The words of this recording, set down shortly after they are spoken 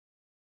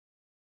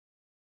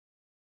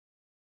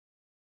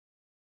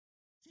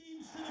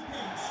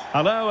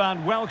Hello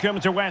and welcome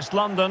to West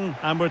London,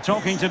 and we're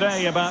talking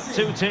today about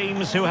two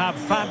teams who have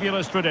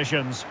fabulous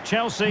traditions,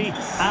 Chelsea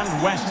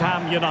and West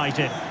Ham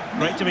United.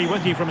 Great to be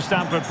with you from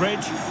Stamford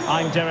Bridge.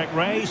 I'm Derek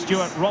Ray.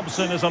 Stuart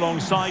Robson is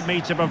alongside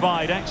me to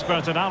provide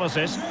expert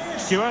analysis.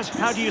 Stuart,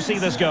 how do you see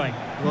this going?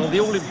 Well,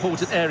 the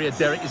all-important area,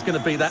 Derek, is going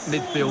to be that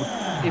midfield.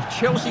 If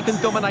Chelsea can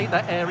dominate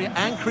that area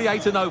and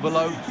create an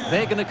overload,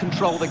 they're going to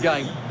control the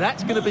game.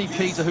 That's going to be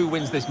key to who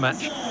wins this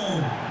match.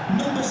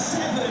 Number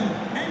 7,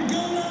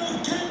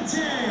 N'Golo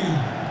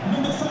Kante.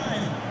 Number 5,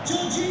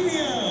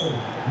 Jorginho.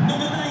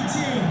 Number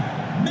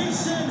 19,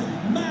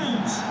 Mason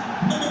Mount.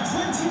 Number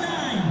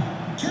 29,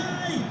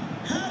 Kai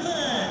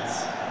Havertz.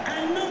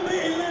 And number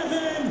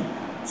 11,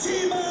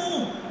 Timo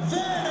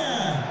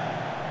Werner.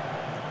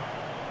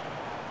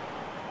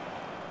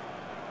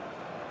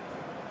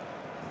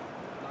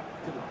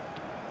 Good luck.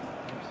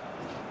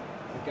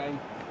 Good game.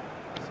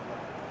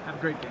 Have a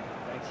great game.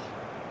 Thanks.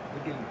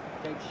 Good game.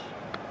 Thanks.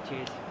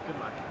 Cheers. Good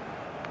luck.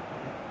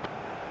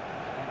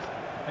 Thanks.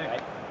 Hey.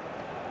 Right.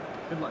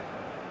 Good luck.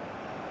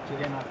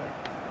 Cheers.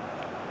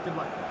 Good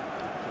luck.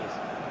 Cheers.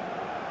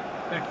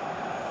 Thanks.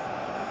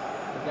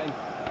 Good game.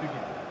 Good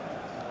game.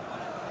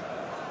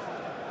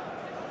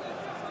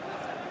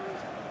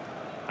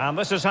 And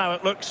this is how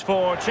it looks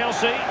for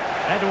Chelsea.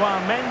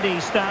 Edouard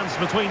Mendy stands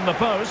between the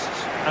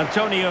posts.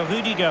 Antonio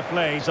Rudiger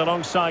plays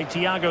alongside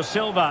Thiago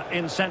Silva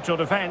in central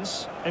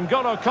defence.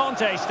 N'Golo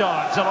Kante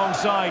starts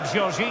alongside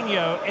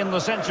Jorginho in the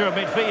centre of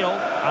midfield.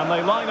 And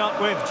they line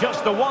up with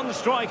just the one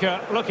striker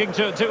looking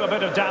to do a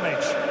bit of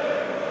damage.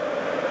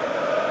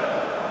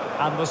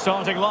 And the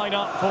starting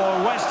lineup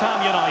for West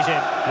Ham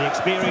United. The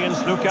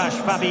experienced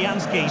Łukasz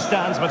Fabianski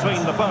stands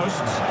between the posts.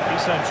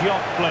 Issa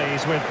Diop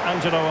plays with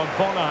Angelo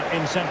Ogbonna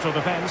in central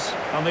defence.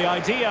 And the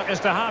idea is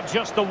to have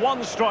just the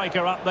one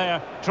striker up there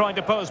trying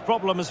to pose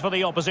problems for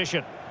the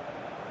opposition.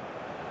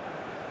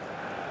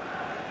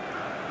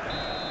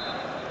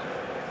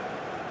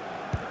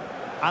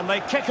 And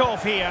they kick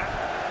off here.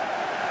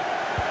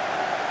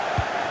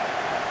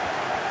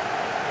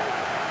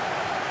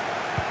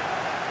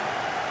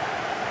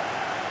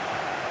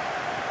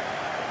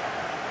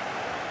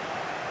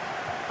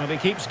 And he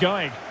keeps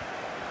going.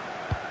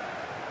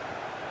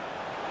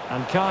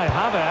 And Kai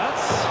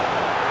Havertz.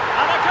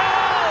 And a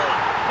goal!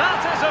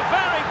 That is a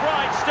very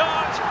bright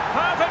start.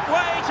 Perfect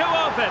way to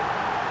open.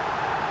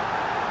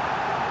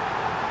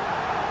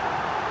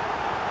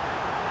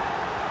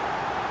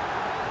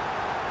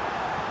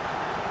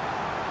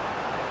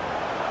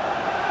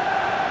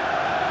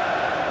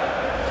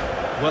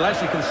 Well,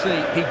 as you can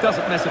see, he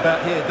doesn't mess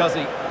about here, does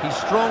he? He's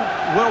strong,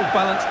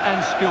 well-balanced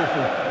and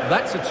skillful.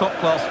 That's a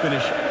top-class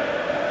finish.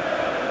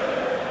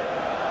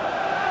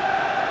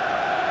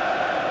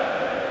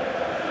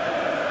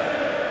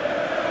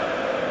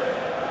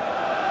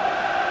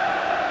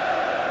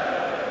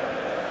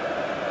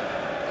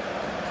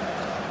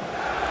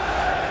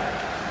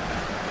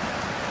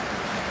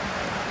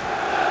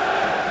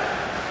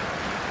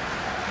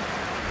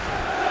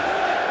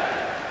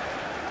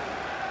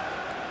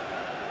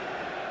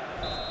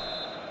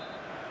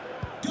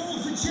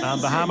 And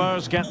the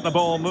Hammers get the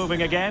ball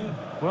moving again.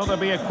 Will there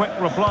be a quick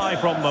reply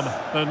from them?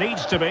 There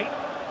needs to be.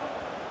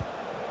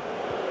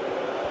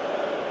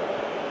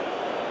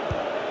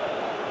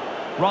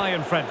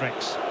 Ryan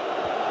Fredericks.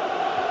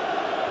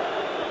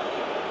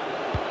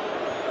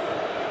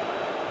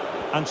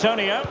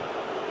 Antonio.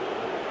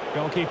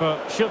 Goalkeeper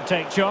should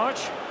take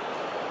charge.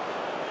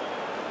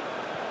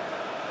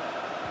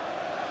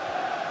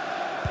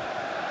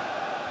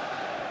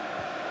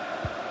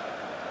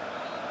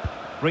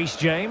 Reece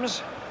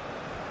James.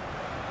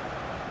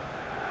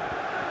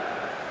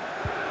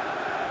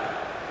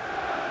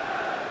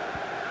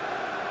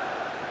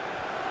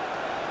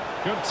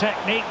 Good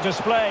technique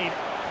displayed.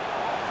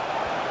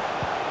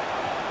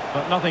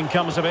 But nothing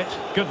comes of it.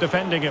 Good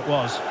defending it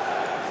was.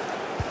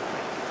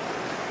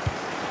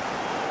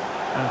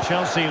 And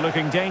Chelsea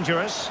looking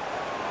dangerous.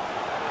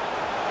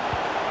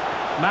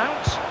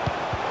 Mount.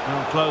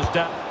 Now closed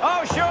down.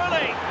 Oh,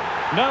 surely!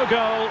 No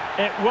goal.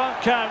 It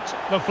won't count.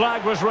 The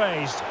flag was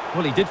raised.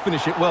 Well, he did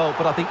finish it well,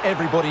 but I think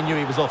everybody knew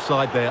he was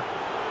offside there.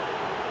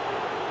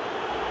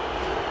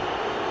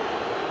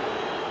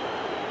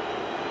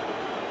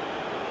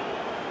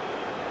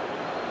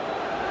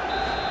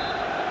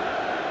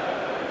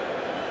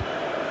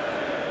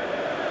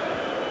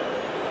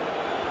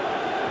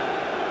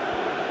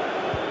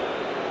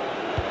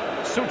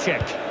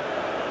 Suchek.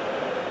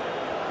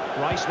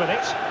 Rice with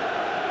it.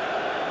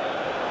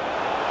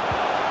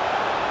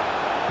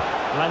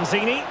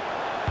 Lanzini.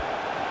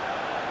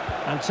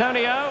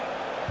 Antonio.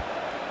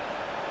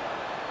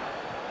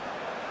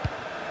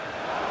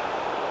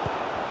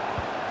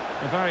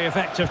 A very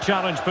effective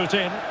challenge put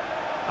in.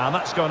 And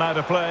that's gone out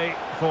of play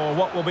for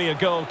what will be a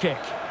goal kick.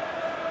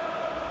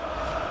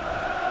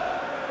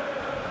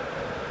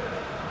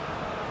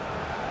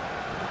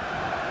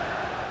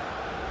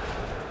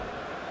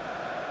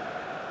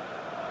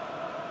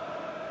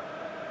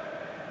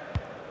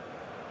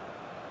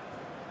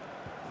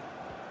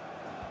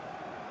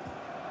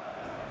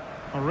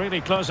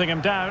 Really closing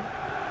him down.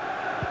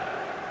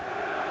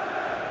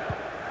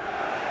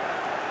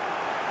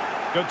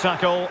 Good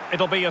tackle.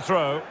 It'll be a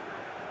throw.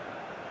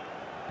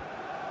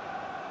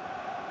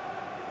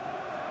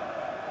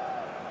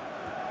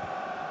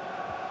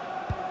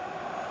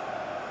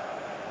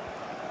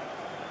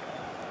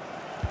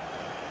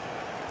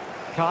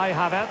 Kai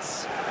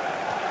Havertz.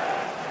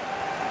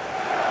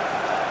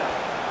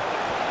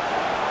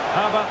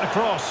 How about the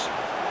cross?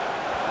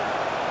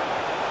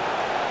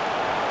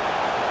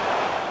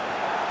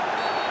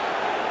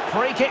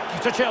 Free kick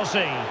to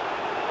Chelsea.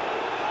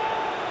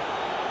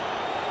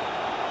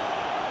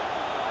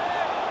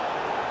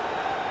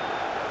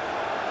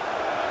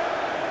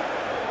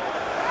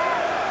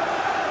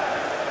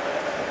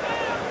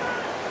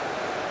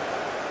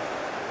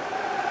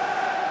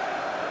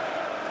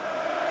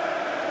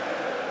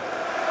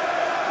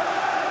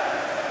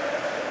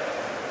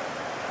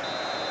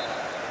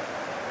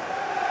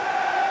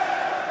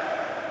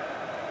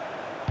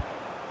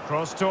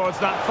 Cross towards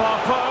that far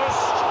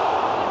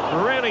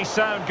post. Really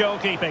sound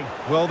goalkeeping.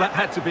 Well, that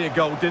had to be a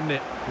goal, didn't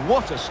it?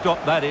 What a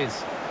stop that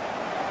is.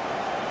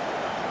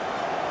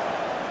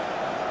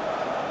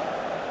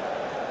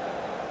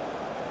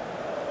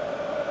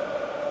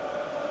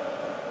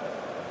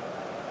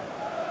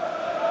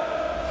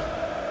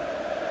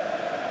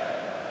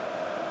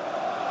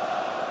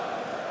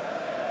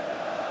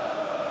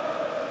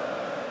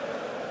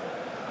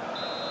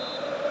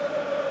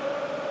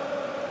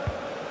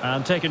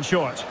 And taken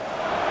short.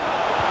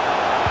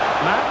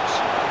 Mount.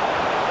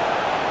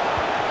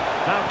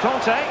 Now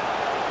Conte.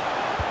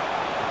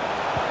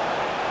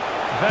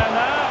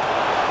 Werner.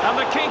 And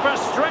the keeper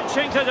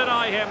stretching to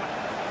deny him.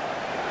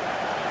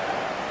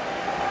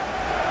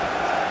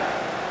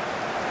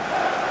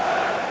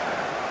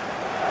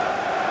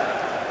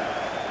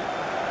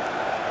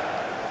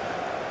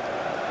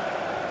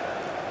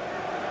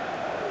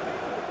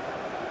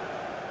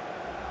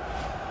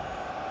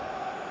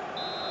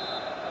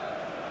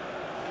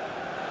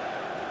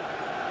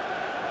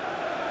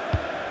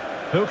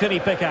 Who can he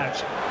pick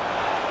out?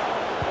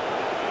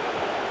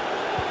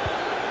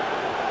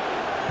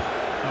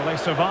 Well, they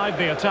survived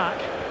the attack.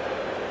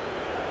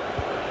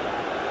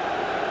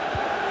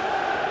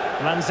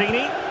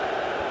 Lanzini.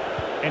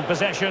 In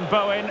possession,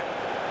 Bowen.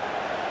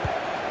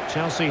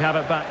 Chelsea have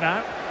it back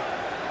now.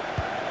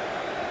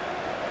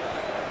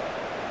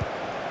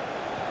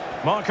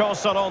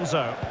 Marcos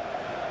Alonso.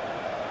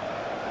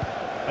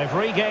 They've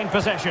regained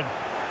possession.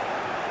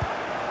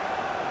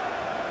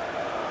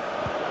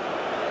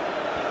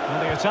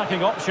 And the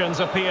attacking options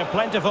appear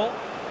plentiful.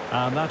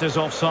 And that is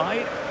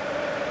offside.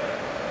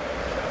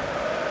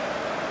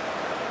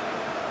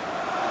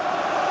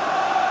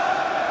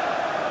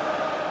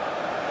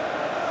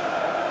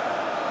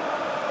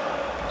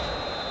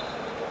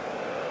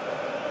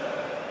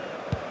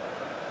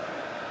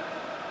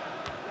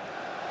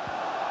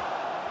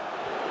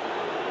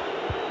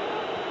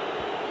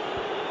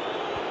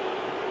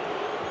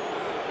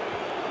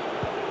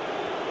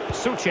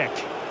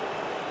 Souček.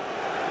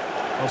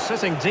 Well,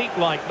 sitting deep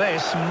like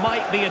this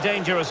might be a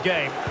dangerous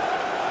game.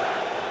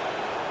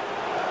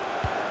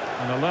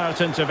 An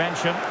alert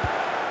intervention.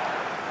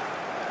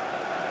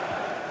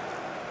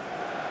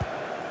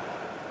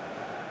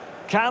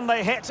 Can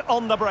they hit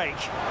on the break?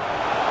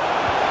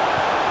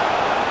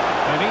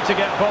 They need to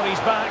get bodies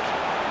back.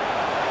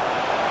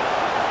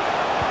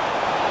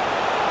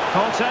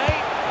 Conte.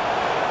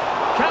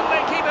 Can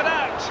they keep it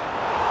out?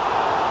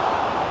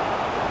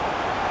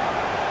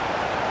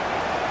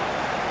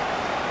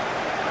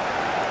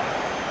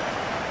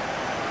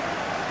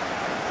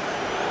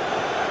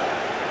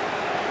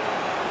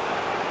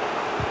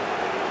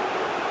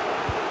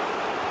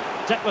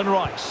 Declan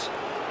Rice.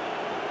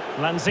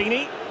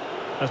 Lanzini.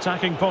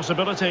 Attacking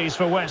possibilities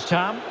for West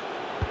Ham.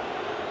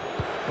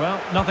 Well,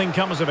 nothing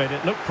comes of it.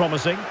 It looked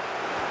promising.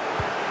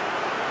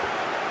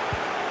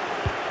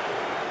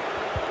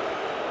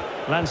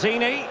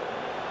 Lanzini.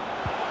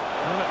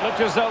 Well, it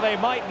looked as though they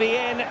might be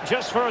in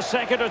just for a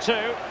second or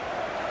two.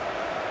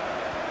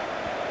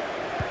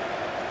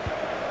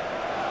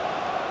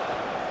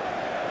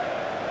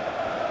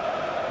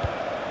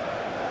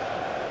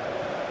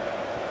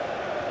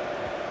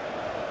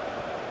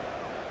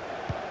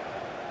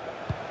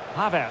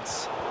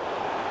 Havertz.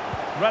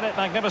 Read it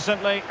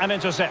magnificently and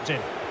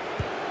intercepted.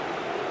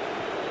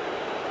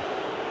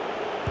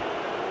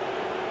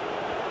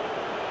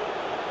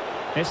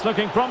 It's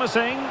looking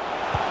promising.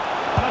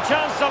 And a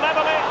chance to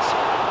level it.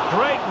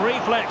 Great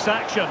reflex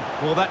action.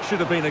 Well, that should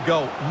have been a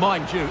goal.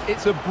 Mind you,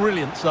 it's a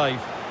brilliant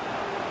save.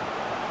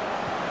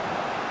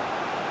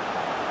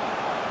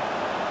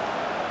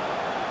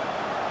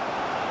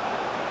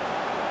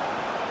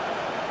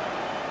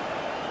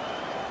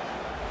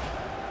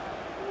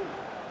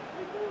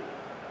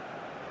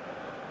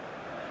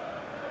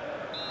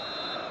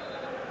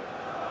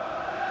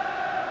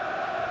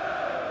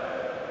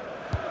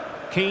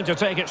 Keen to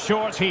take it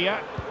short here.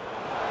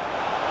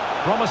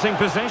 Promising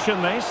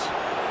possession, this.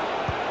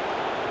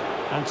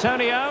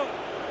 Antonio.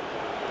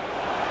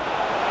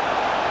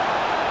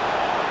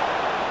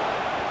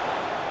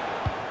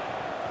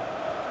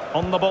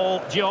 On the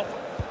ball, Diop.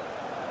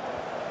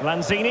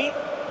 Lanzini.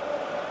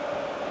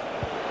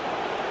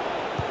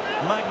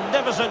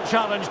 Magnificent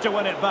challenge to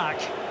win it back.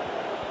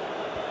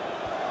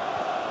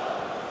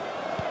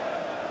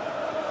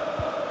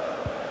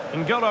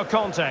 N'Golo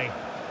Kanté.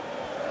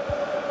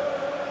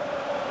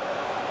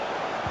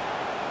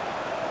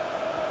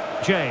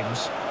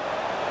 James.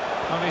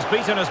 Well, he's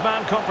beaten his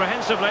man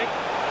comprehensively.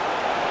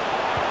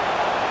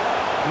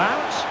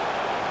 Mount.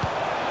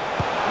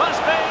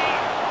 Must be!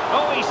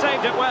 Oh, he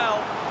saved it well.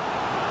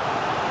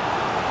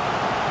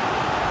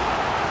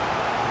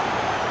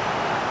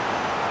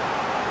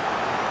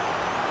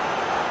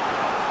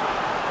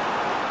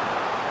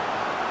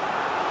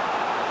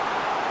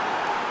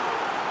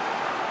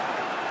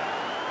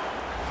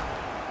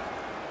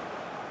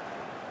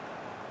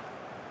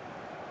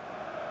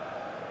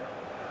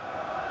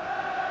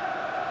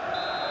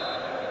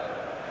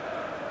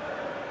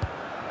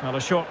 Well, a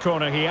short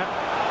corner here.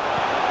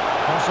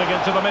 Crossing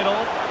into the middle.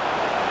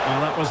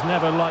 Well, that was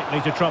never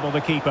likely to trouble the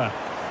keeper.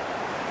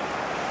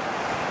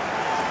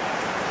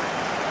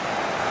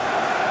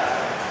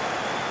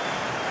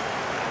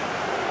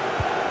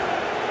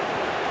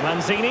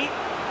 Lanzini.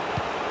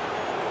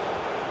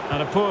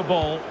 And a poor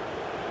ball.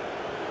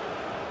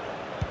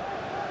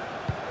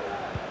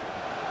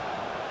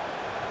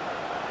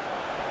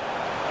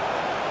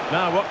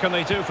 Now, what can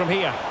they do from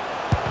here?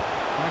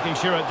 Making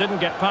sure it didn't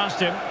get past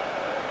him.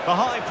 The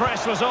high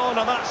press was on,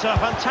 and that's a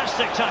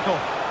fantastic tackle.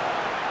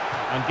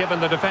 And given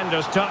the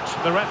defender's touch,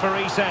 the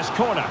referee says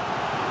corner.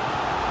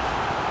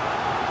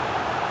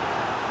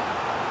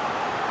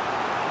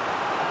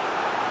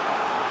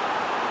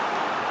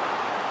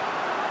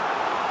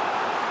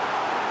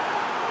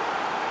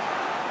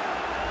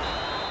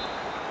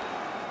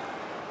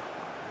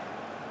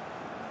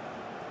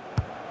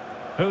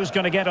 Who's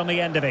going to get on the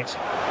end of it?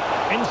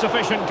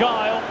 Insufficient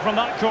guile from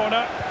that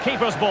corner.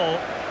 Keeper's ball.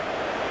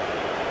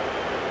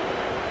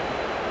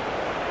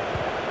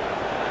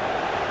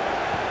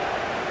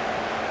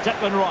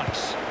 Declan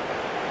Rice.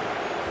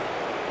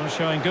 Well,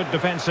 showing good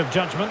defensive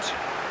judgment.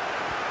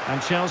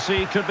 And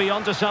Chelsea could be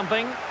onto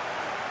something.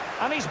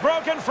 And he's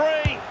broken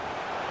free.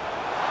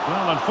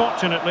 Well,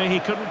 unfortunately, he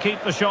couldn't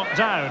keep the shot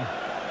down.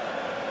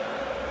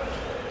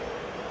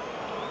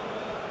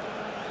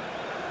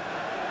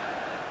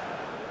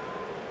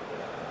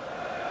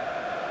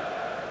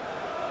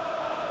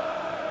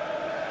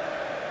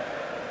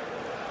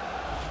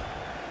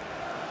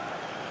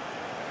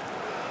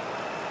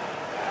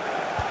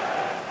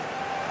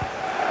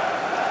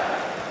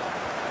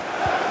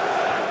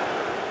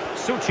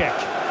 Suchek.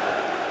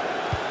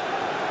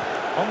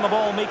 On the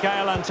ball,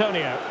 Michail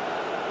Antonio.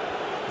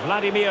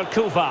 Vladimir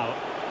Koval.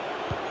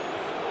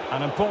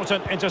 An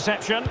important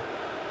interception.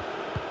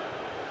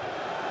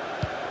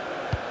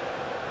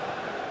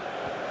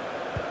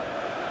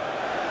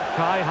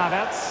 Kai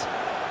Havertz.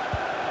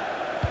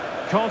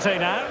 Kanté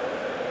now.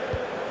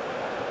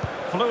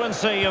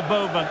 Fluency of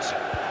movement.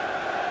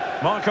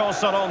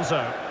 Marcos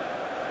Alonso.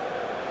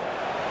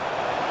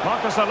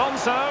 Marcos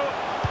Alonso.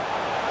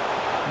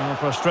 Well,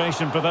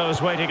 frustration for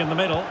those waiting in the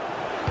middle.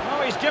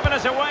 Oh, he's given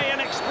us away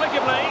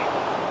inexplicably.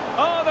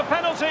 Oh, the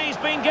penalty's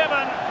been given.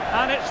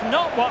 And it's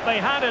not what they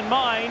had in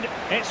mind.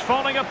 It's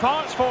falling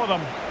apart for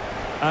them.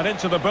 And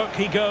into the book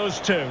he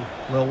goes too.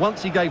 Well,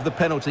 once he gave the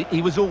penalty,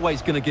 he was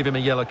always going to give him a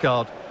yellow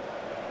card.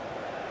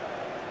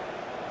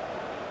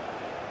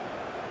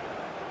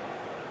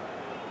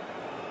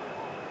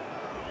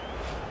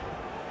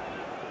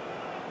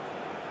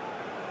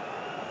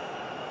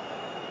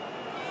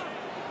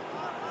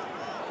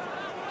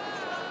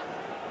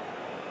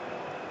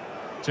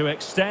 To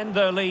extend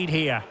their lead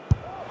here.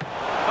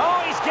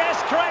 Oh, he's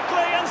guessed correctly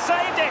and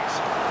saved it!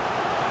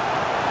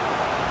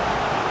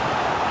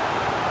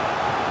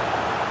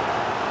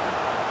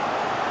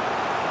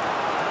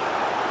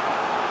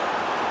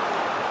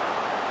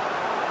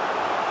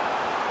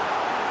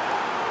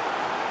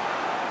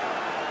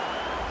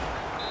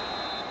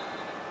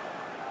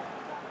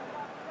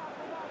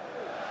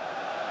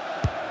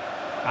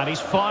 And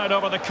he's fired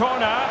over the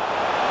corner.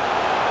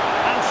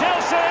 And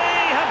Chelsea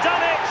have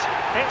done it!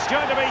 It's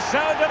going to be so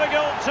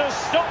difficult to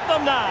stop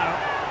them now.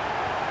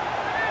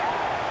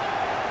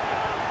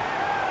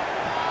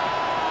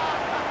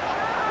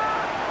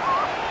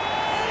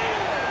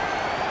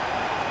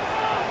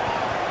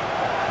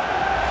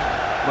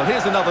 Well,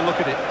 here's another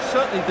look at it.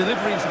 Certainly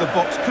delivery into the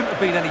box couldn't have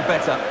been any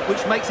better,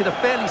 which makes it a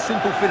fairly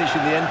simple finish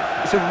in the end.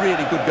 It's a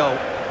really good goal.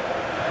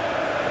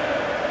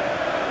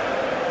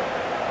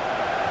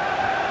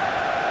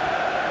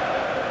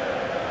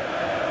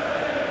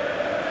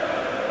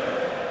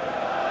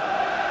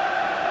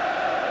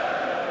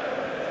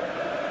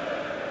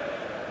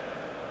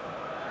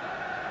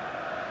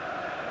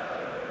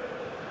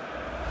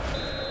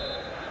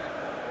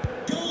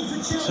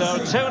 So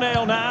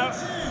 2-0 now.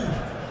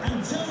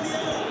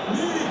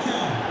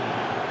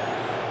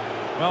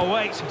 Well,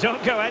 wait,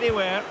 don't go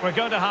anywhere. We're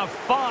going to have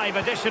 5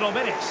 additional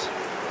minutes.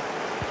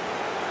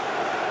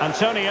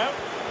 Antonio.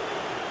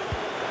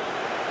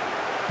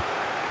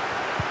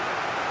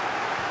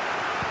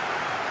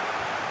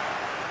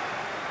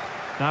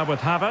 Now with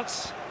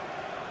Havertz.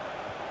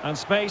 And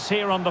space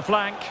here on the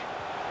flank.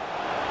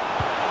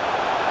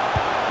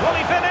 Will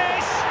he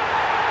finish?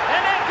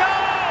 And it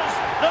goes!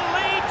 The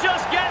lead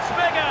just gets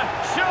bigger.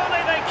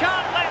 Surely they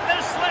can't let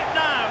this slip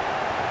now.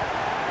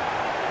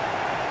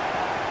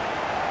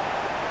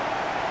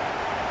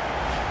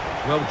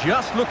 Well,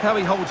 just look how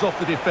he holds off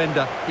the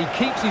defender. He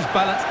keeps his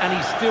balance and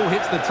he still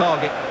hits the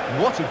target.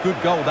 What a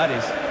good goal that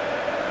is.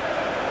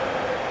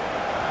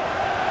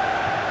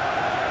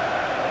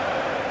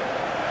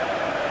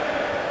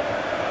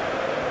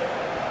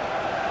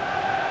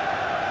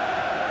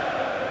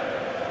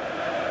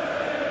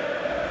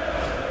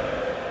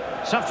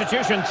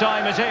 Substitution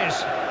time it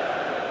is.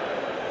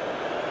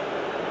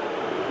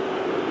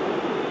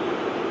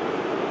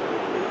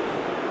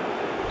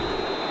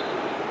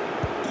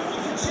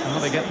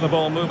 Well, they get the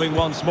ball moving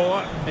once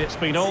more. It's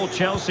been all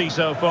Chelsea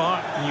so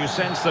far, and you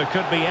sense there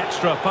could be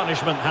extra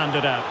punishment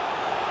handed out.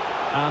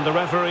 And the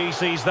referee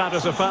sees that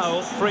as a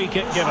foul, free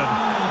kick given.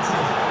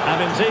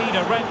 And indeed,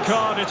 a red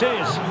card it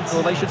is.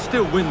 Well, they should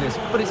still win this,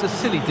 but it's a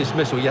silly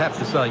dismissal, you have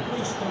to say.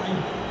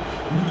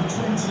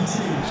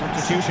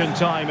 Substitution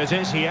time it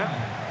is here.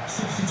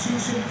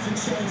 Substitution for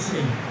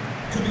Chelsea.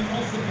 Coming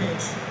off the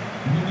pitch,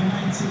 number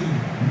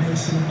 19,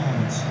 Mason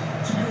Mount.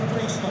 Tyre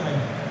breaks by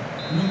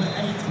number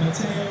 8,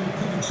 Mateo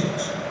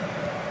Kovacic.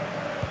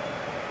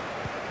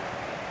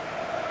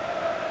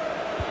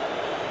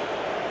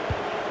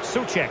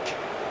 Souček.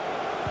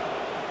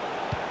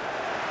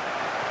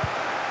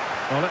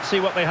 Well, let's see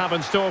what they have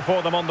in store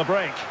for them on the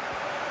break.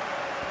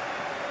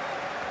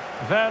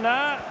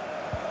 Werner.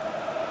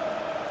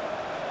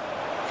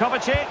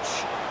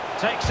 Kovacic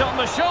takes on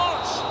the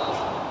shot.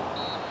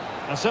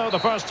 And so the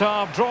first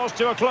half draws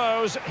to a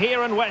close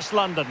here in West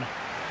London.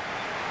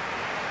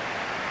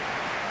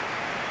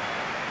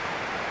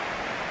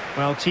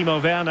 Well,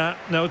 Timo Werner,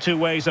 no two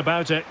ways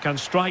about it, can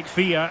strike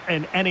fear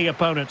in any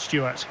opponent,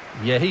 Stuart.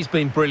 Yeah, he's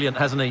been brilliant,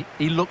 hasn't he?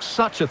 He looks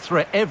such a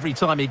threat every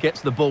time he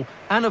gets the ball.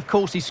 And, of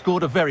course, he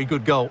scored a very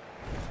good goal.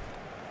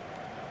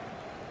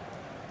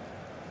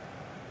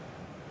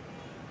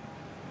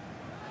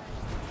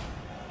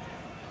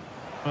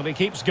 Well, he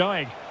keeps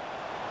going.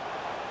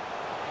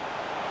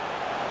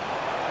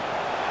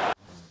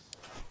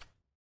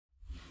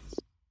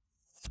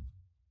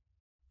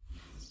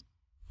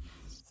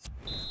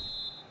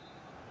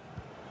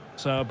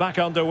 So back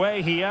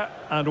underway here,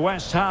 and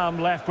West Ham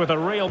left with a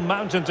real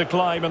mountain to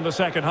climb in the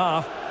second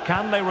half.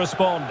 Can they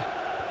respond?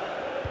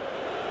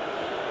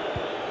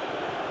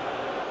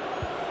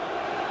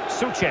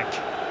 Souček.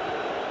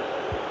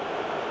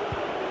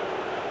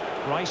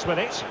 Rice with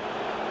it.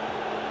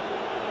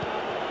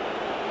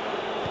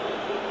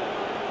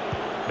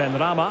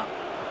 Benrahma.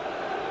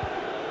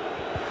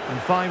 And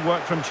fine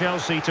work from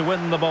Chelsea to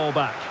win the ball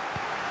back.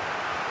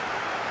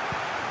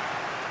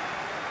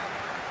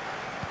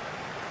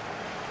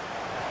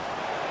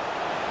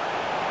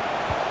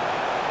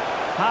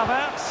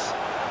 Havertz.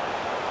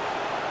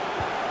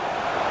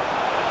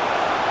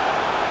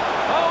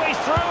 Oh, he's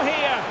through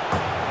here.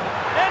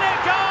 In it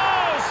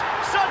goes!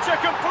 Such a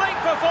complete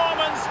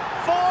performance.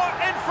 4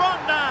 in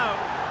front now.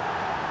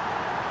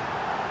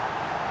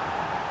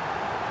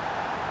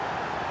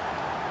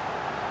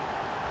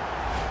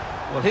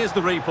 Well, here's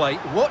the replay.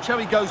 Watch how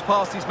he goes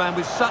past his man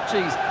with such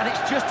ease, and it's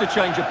just a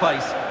change of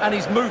pace. And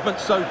his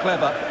movement's so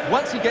clever.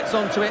 Once he gets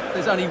onto it,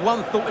 there's only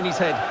one thought in his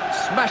head.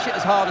 Smash it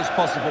as hard as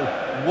possible.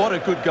 What a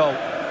good goal.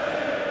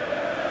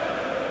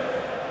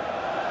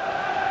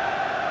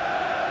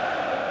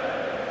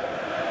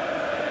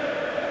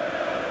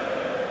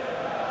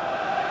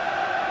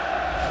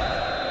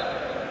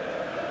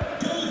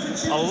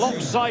 A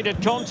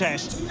lopsided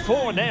contest,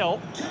 4-0.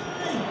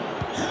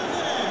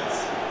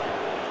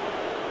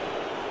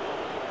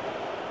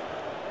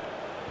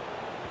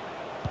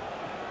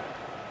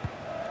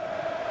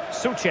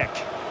 Souček.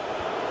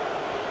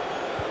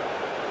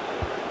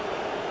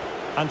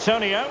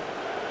 Antonio.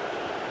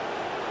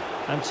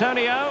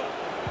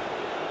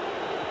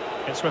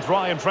 It's with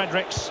Ryan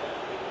Fredericks.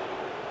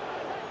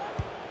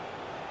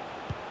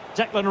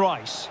 Declan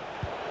Rice.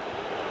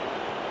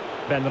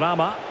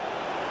 Benrahma.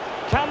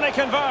 Can they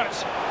convert?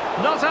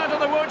 Not out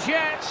of the woods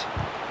yet.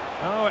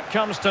 Oh, it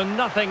comes to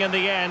nothing in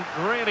the end.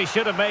 Really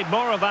should have made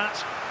more of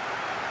that.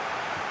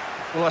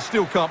 Well, I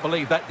still can't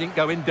believe that didn't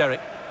go in,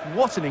 Derek.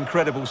 What an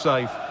incredible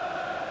save.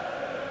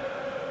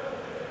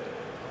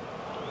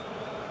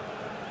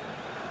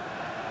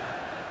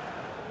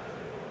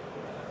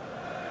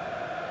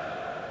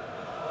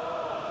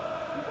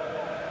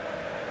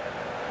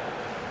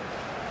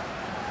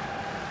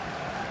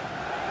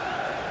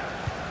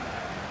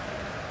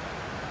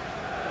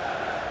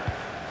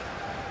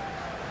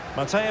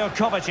 Mateo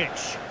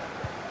Kovacic.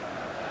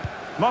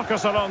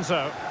 Marcos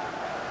Alonso.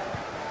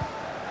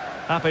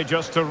 Happy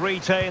just to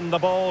retain the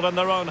ball in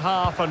their own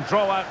half and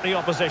draw out the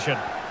opposition.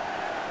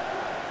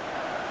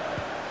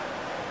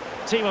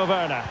 Timo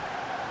Werner.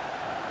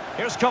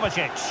 Here's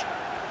Kovacic.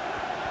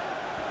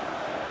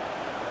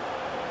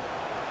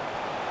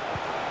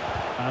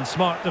 And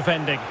smart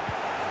defending.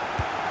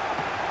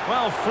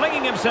 Well,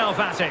 flinging himself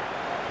at it.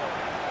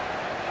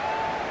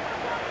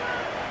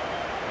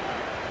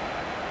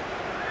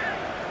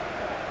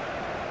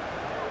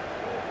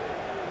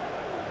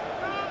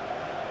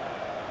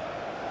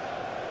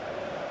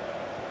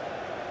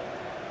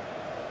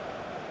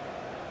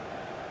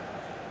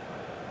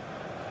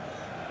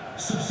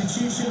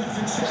 Substitution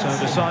for Chelsea. So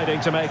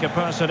deciding to make a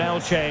personnel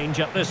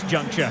change at this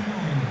juncture.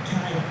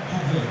 Kai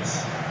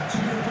Havertz to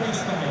be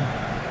replaced by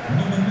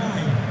number 9,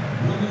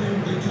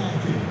 Romelu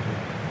Lukaku.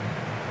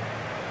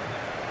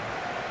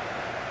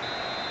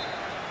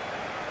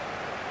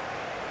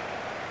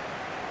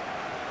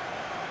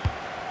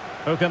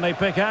 Who can they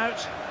pick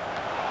out?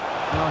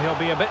 Well, he'll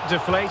be a bit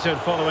deflated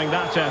following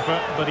that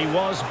effort, but he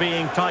was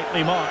being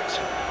tightly marked.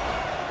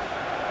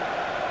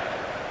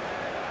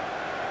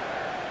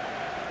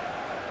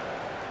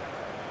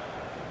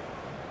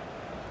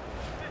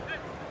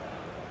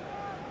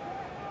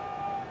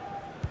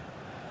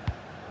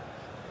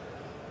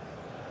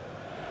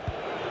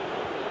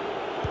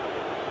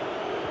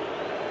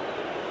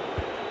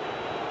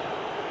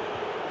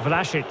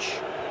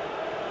 Vlasic.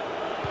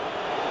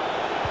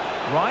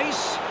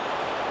 Rice.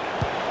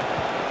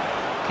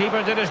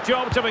 Keeper did his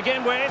job to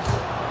begin with.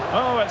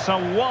 Oh, it's a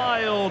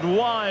wild,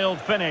 wild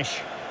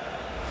finish.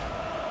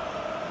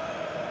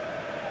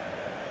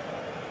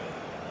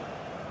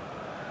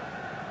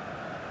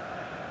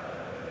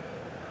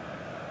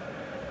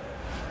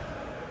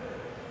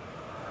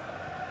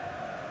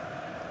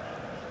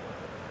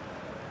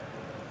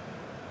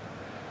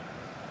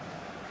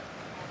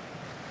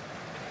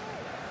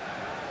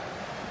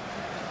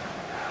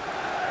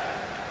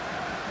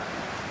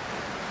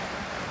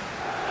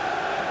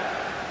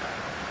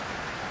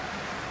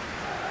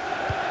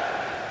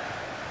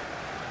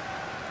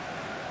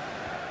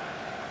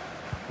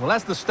 Well,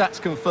 as the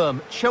stats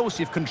confirm,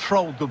 Chelsea have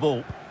controlled the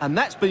ball, and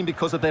that's been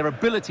because of their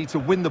ability to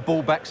win the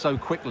ball back so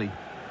quickly.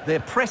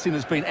 Their pressing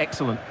has been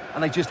excellent,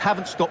 and they just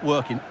haven't stopped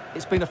working.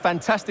 It's been a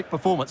fantastic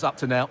performance up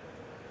to now.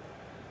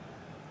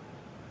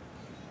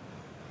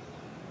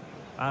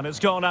 And it's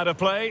gone out of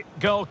play.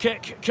 Goal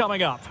kick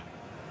coming up.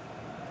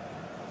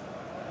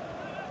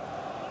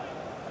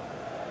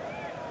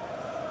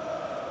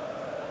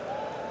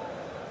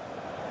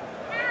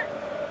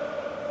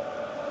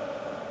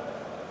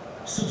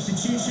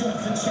 Substitution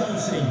for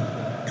Chelsea.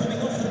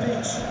 Coming off the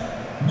pitch,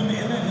 number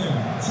 11,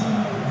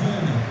 Timo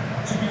Werner,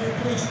 to be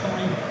replaced by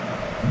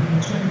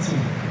number 20,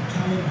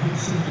 Callum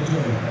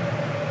Hudson-Odoi.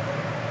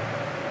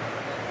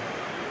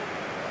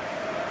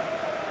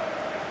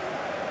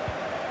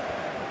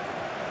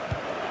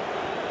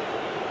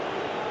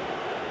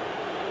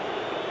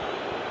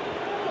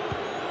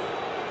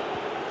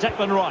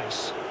 Declan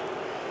Rice.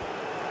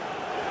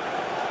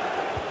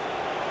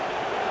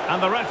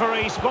 And the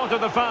referee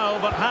spotted the foul,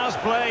 but has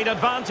played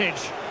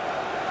advantage.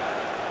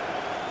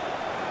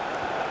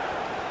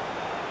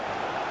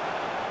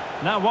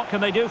 Now what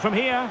can they do from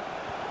here?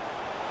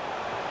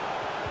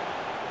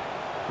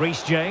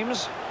 Reece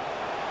James.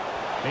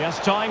 He has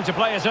time to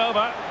play it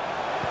over.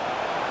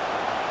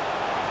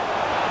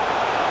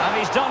 And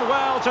he's done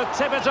well to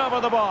tip it over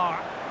the bar.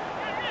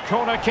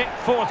 Corner kick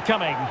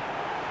forthcoming.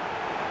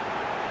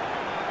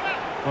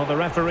 Well, the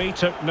referee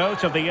took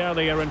note of the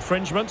earlier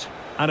infringement,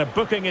 and a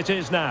booking it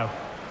is now.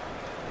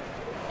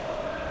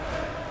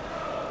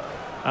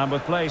 And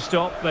with play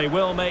stopped, they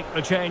will make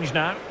the change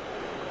now.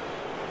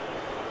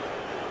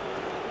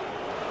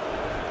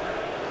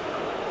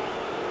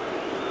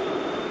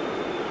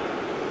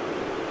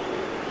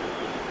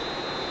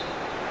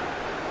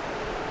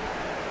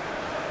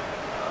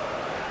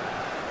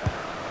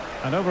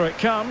 And over it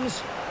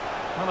comes.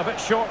 Well, a bit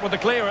short with the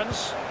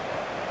clearance.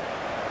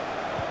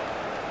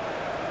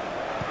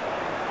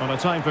 Well, a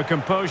time for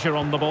composure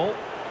on the ball.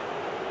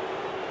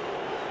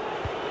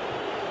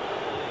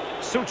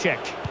 Souček.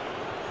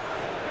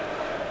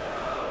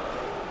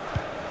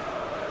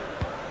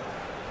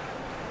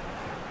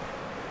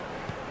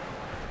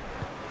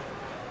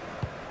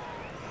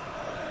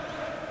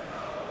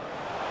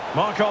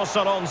 Marcos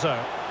Alonso.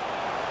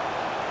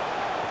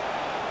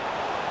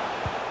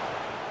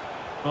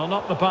 Well,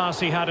 not the pass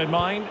he had in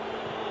mind.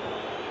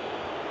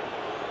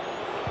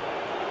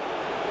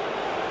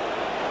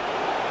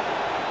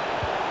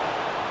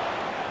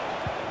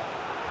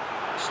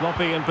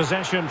 Sloppy in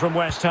possession from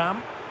West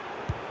Ham.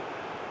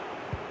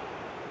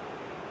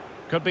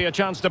 Could be a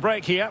chance to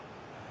break here.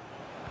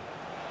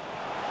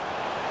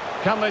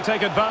 Can they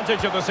take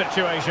advantage of the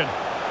situation?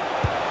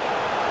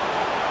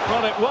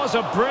 Well, it was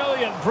a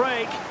brilliant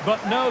break,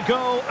 but no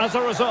goal as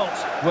a result.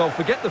 Well,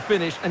 forget the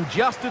finish and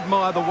just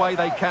admire the way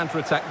they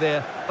counter-attack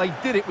there. They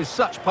did it with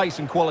such pace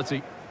and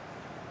quality.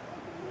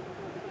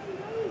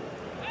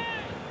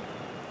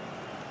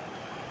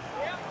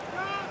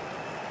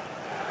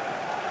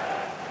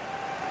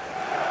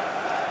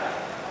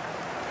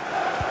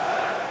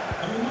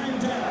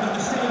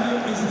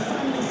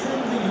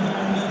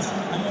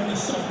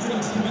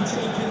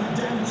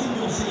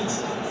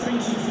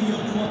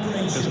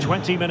 There's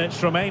 20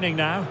 minutes remaining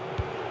now.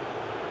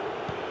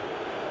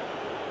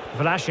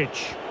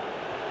 Vlasic.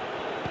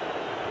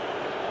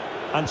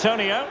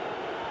 Antonio.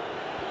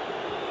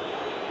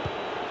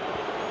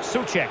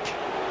 Souček.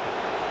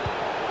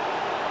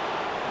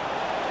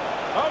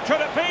 Oh,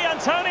 could it be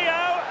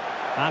Antonio?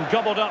 And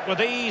gobbled up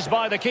with ease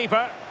by the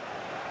keeper.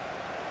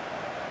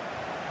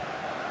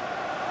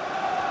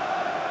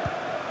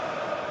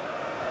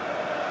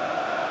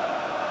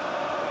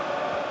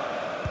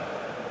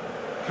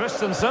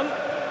 Christensen.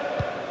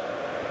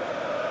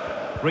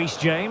 Reece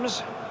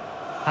James.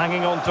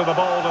 Hanging on to the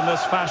ball in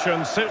this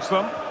fashion suits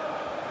them.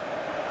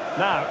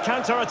 Now,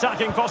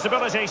 counter-attacking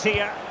possibilities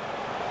here.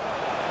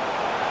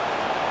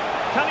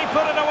 Can he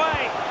put it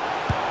away?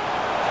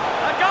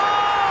 A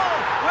goal!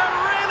 We're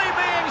really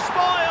being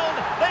spoiled.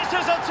 This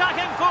is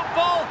attacking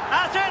football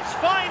at its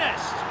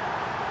finest.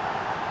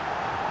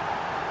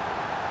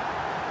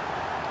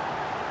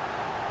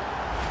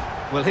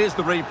 Well, here's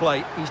the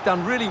replay. He's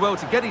done really well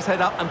to get his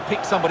head up and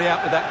pick somebody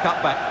out with that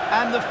cutback.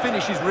 And the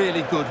finish is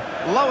really good.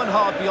 Low and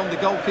hard beyond the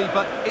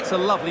goalkeeper. It's a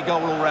lovely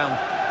goal all round.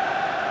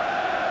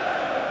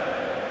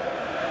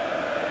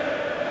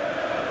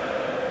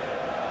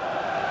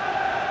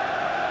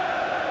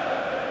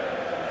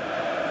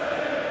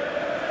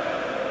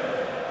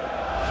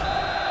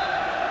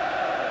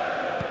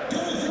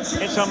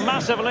 It's a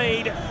massive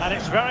lead, and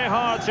it's very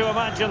hard to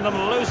imagine them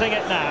losing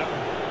it now.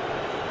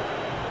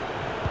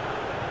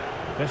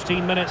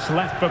 15 minutes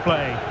left for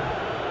play.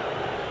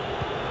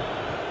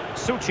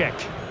 Suchek.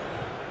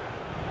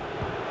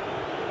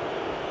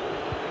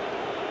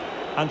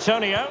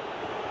 Antonio.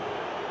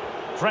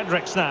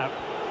 Fredericks now.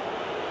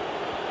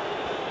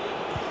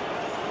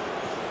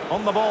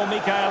 On the ball,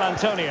 Michael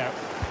Antonio.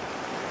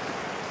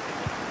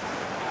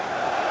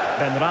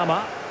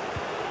 Benrahma.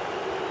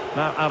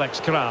 Now Alex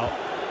Kral.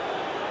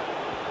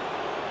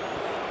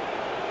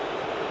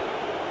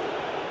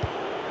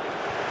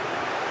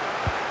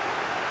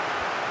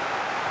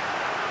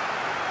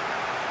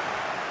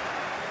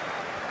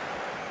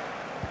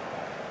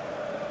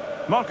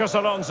 Marcos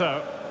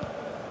Alonso.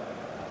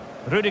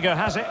 Rudiger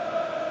has it.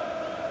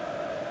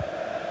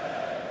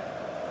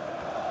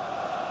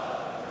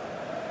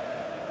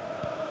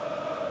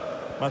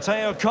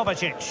 Mateo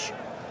Kovacic.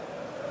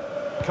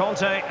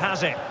 Conte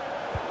has it.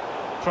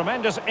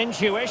 Tremendous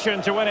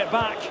intuition to win it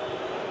back.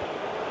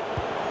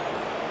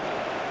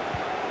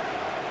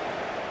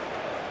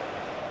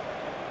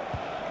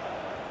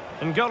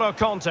 N'Golo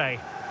Conte.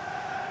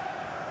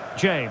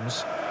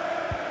 James.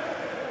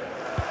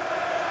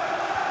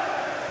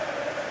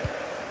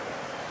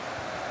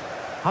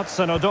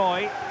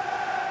 Hudson-Odoi.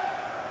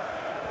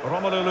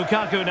 Romelu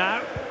Lukaku now.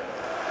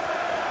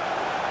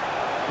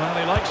 Well,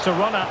 he likes to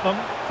run at them.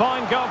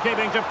 Fine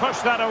goalkeeping to push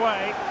that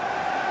away.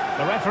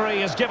 The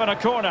referee has given a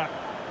corner.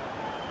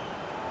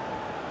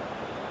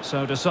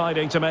 So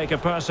deciding to make a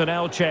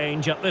personnel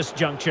change at this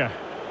juncture.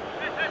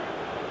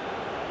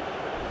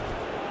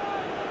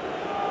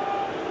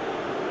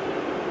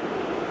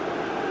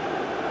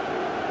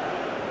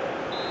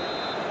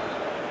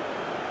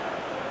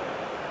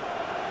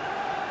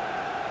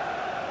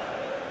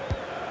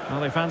 Well,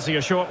 they fancy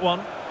a short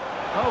one.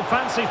 Oh,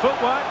 fancy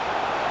footwork.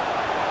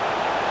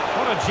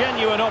 What a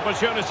genuine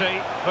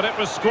opportunity, but it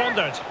was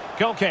squandered.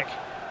 Goal kick.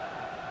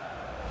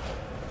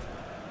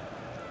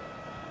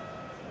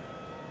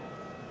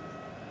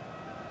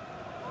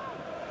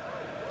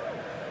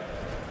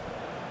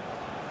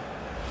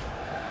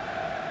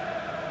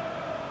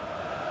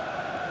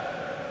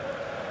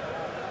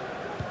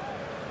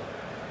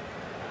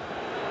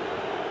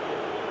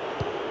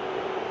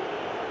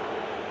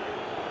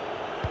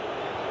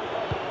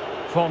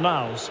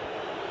 Fornals.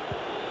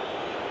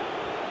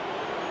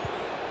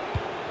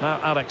 Now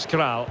Alex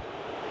Kral.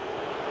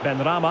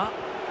 Benrahma.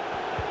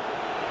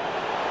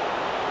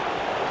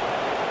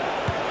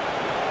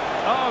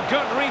 Oh,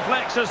 good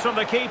reflexes from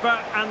the keeper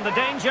and the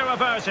danger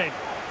averted.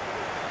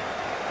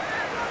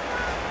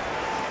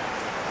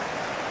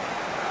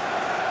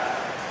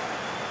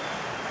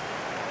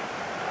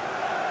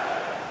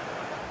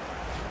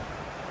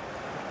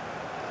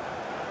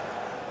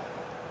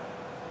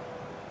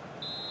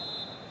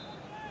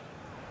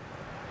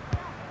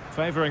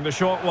 Favouring the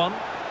short one.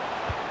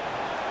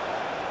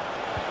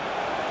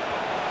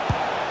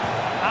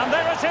 And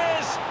there it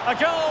is, a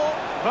goal.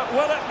 But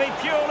will it be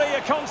purely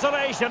a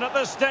consolation at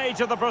this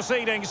stage of the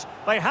proceedings?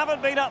 They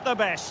haven't been at their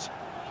best.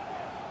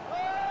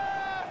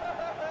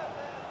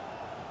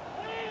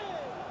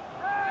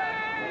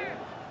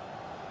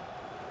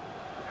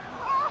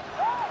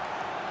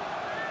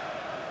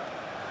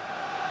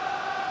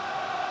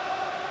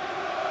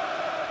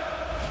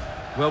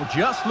 Well,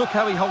 just look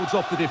how he holds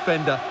off the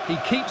defender. He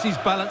keeps his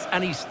balance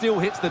and he still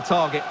hits the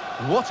target.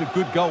 What a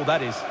good goal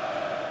that is.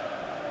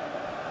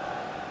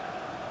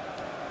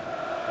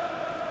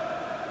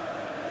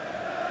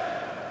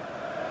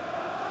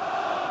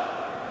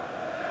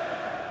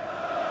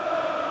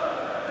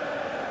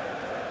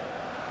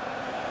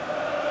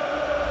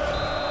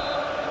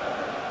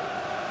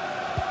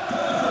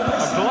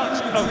 A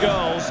glut of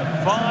goals.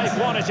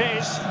 5-1 it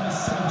is.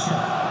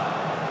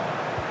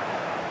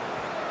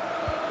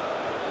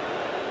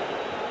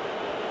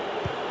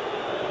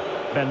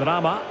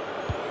 Benrahma.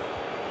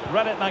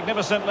 Read it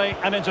magnificently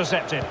and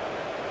intercepted.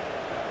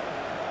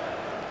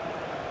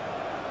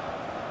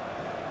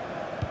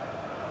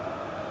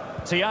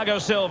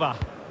 Thiago Silva.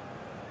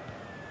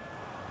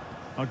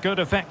 A good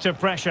effective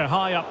pressure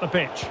high up the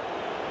pitch.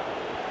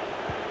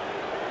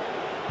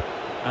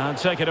 And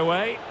take it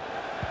away.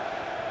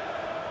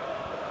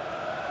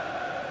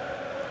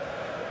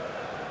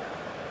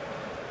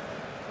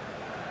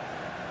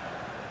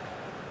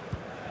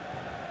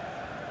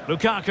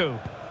 Lukaku.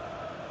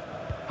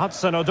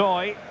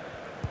 Hudson-Odoi.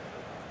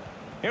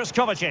 Here's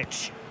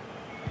Kovacic.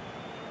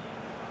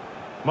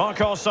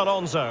 Marcos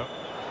Alonso.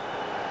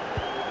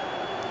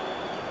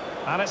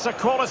 And it's a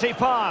quality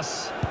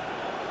pass.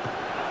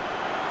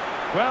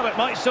 Well, it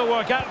might still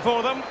work out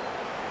for them.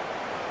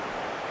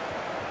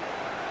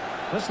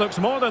 This looks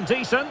more than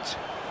decent.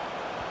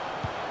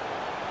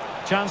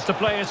 Chance to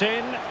play it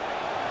in.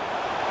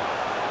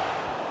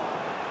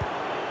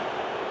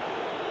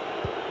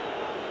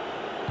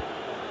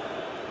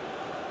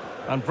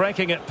 And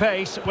breaking at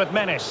pace with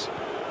menace.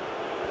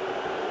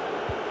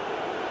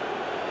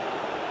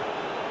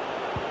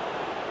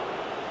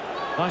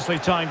 Nicely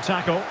timed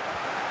tackle.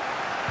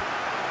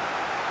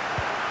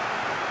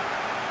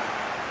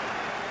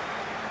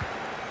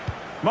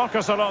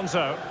 Marcos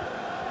Alonso.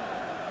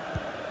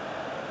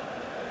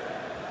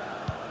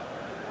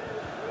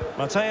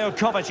 Mateo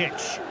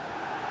Kovacic.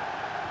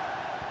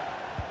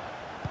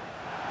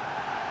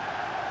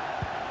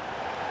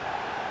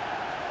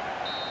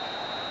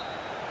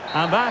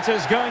 And that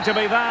is going to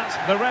be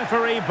that. The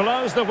referee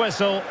blows the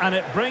whistle and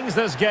it brings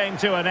this game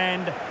to an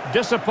end.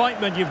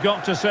 Disappointment, you've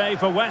got to say,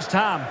 for West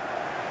Ham.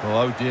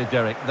 Oh dear,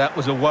 Derek, that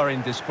was a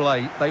worrying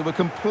display. They were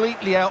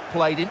completely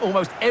outplayed in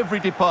almost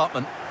every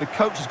department. The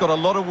coach has got a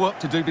lot of work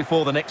to do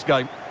before the next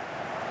game.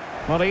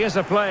 Well, he is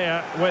a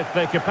player with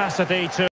the capacity to